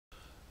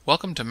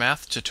Welcome to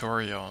Math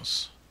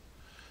Tutorials.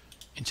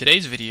 In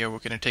today's video we're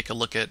going to take a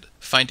look at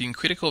finding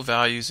critical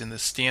values in the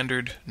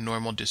standard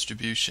normal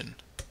distribution.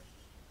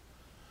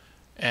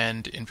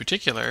 And in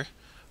particular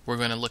we're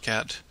going to look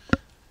at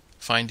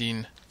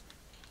finding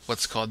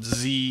what's called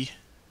z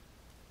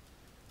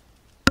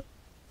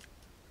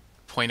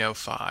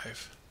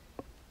 0.05.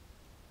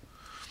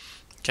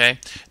 Okay,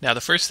 now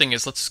the first thing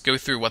is let's go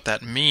through what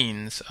that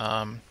means.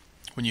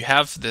 When you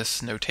have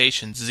this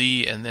notation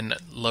z and then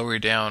lower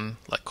down,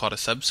 like called a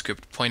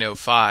subscript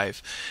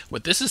 0.05,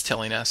 what this is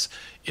telling us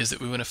is that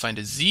we want to find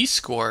a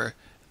z-score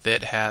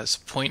that has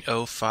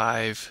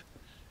 0.05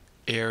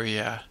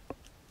 area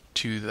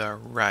to the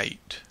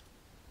right.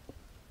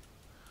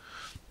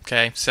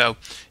 Okay, so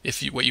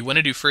what you want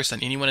to do first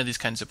on any one of these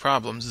kinds of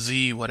problems,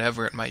 z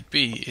whatever it might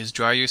be, is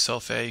draw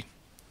yourself a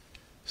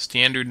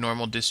standard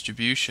normal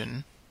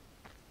distribution.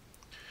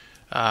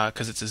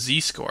 Because it's a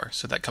z-score,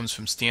 so that comes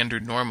from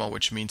standard normal,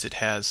 which means it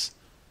has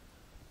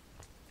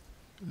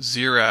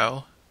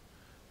 0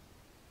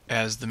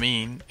 as the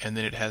mean, and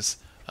then it has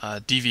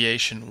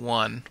deviation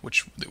 1,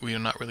 which we are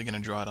not really going to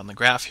draw it on the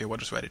graph here. We'll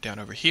just write it down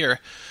over here.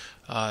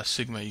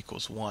 Sigma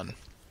equals 1.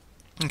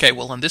 Okay,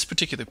 well, on this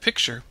particular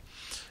picture,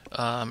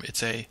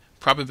 it's a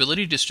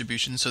probability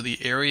distribution, so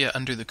the area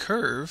under the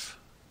curve,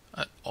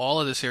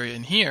 all of this area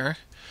in here,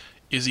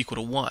 is equal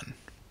to 1.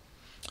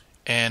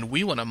 And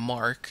we want to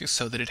mark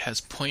so that it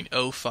has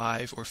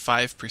 0.05 or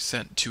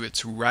 5% to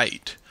its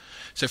right.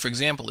 So for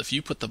example, if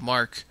you put the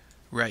mark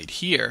right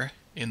here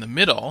in the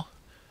middle,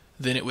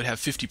 then it would have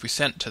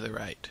 50% to the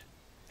right,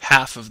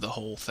 half of the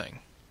whole thing.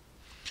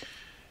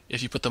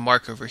 If you put the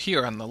mark over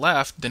here on the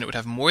left, then it would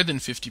have more than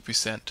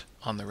 50%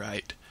 on the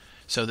right.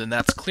 So then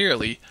that's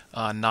clearly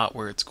not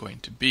where it's going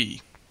to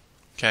be.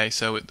 Okay,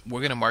 so we're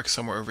going to mark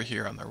somewhere over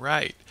here on the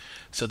right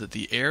so that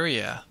the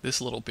area,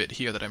 this little bit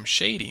here that I'm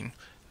shading,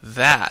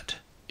 that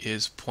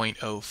is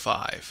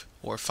 0.05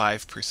 or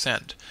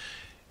 5%,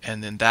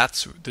 and then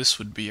this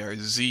would be our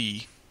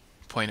z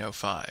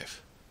 0.05.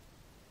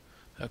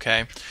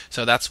 Okay,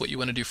 so that's what you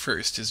want to do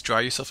first, is draw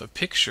yourself a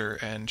picture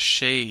and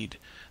shade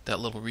that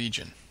little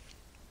region.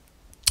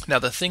 Now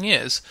the thing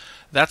is,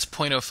 that's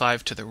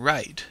 0.05 to the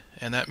right,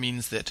 and that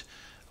means that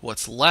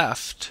what's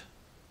left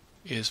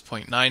is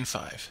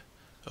 0.95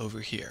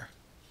 over here.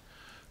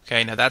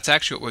 Okay, now that's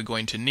actually what we're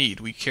going to need.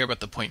 We care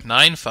about the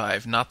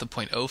 0.95, not the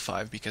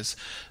 0.05, because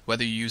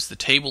whether you use the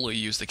table or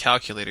you use the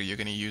calculator, you're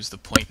going to use the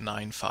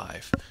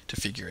 0.95 to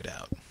figure it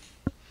out.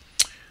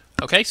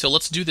 Okay, so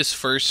let's do this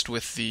first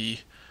with the,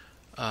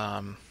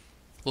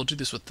 we'll do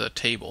this with the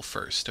table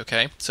first,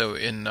 okay? So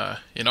in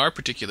our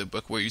particular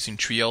book, we're using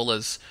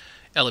Triola's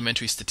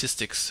Elementary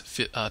Statistics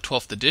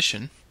 12th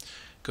edition.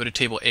 Go to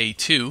table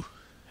A2,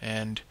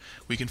 and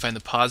we can find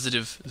the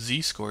positive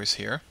z-scores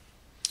here.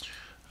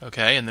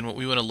 Okay, and then what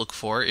we want to look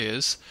for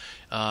is,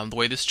 the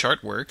way this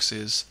chart works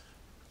is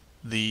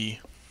the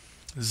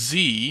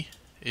z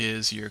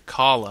is your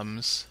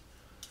columns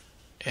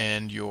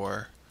and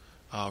your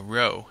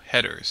row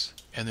headers.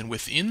 And then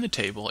within the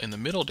table, in the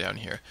middle down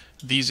here,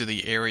 these are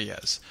the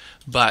areas.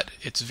 But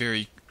it's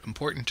very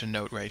important to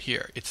note right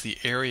here, it's the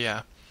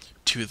area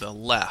to the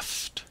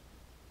left.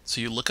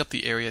 So you look up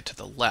the area to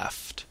the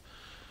left.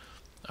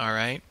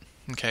 Alright?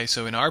 Okay,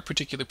 so in our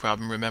particular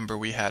problem, remember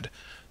we had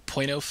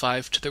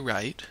 0.05 to the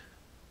right,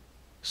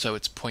 so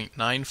it's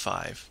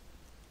 0.95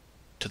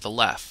 to the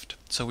left.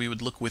 So we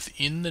would look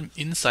within the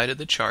inside of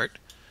the chart,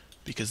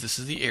 because this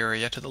is the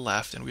area to the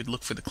left, and we'd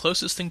look for the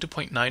closest thing to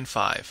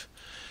 0.95.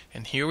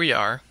 And here we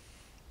are.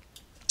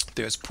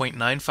 There's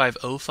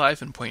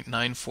 0.9505 and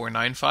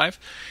 0.9495,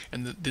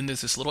 and then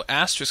there's this little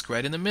asterisk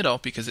right in the middle,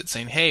 because it's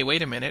saying, hey,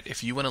 wait a minute,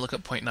 if you want to look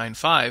up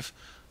 0.95,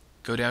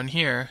 go down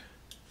here,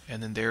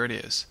 and then there it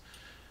is.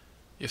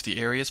 If the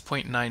area is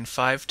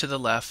 0.95 to the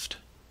left,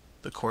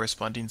 the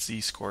corresponding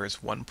z-score is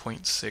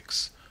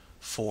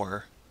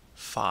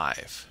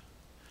 1.645.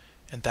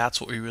 And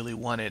that's what we really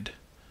wanted.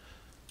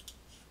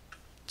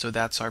 So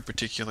that's our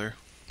particular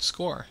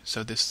score.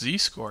 So this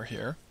z-score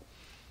here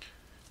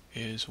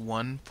is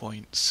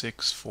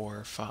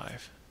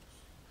 1.645.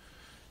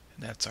 And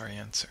that's our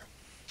answer.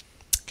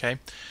 Okay.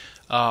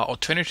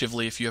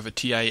 Alternatively, if you have a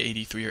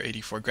TI-83 or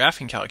 84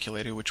 graphing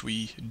calculator, which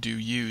we do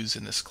use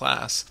in this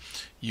class,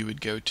 you would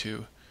go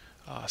to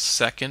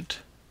second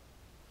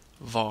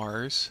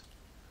vars,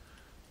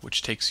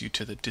 which takes you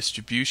to the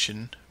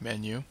distribution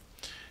menu,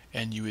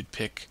 and you would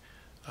pick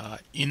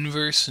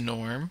inverse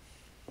norm,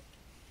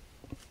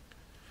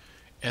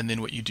 and then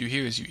what you do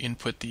here is you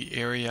input the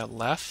area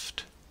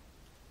left,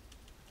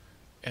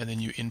 and then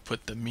you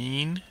input the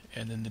mean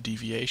and then the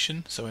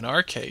deviation. So in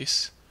our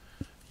case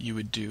you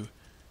would do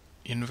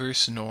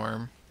inverse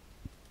norm,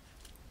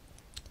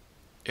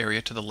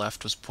 area to the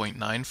left was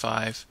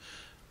 0.95,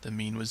 the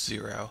mean was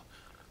 0,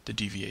 the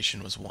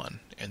deviation was 1,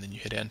 and then you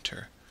hit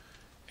enter,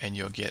 and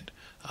you'll get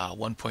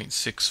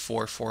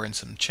 1.644 and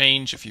some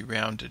change. If you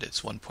round it,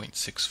 it's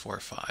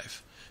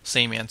 1.645.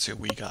 Same answer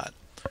we got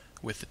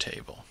with the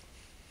table.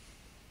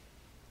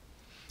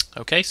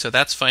 Okay, so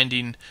that's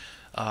finding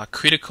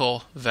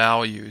critical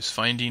values,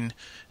 finding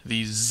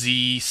the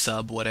z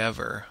sub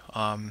whatever,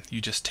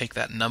 you just take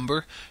that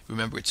number.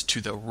 Remember, it's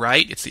to the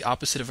right. It's the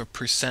opposite of a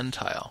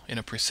percentile. In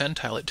a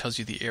percentile, it tells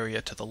you the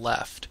area to the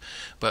left,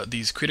 but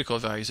these critical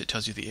values, it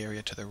tells you the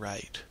area to the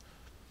right.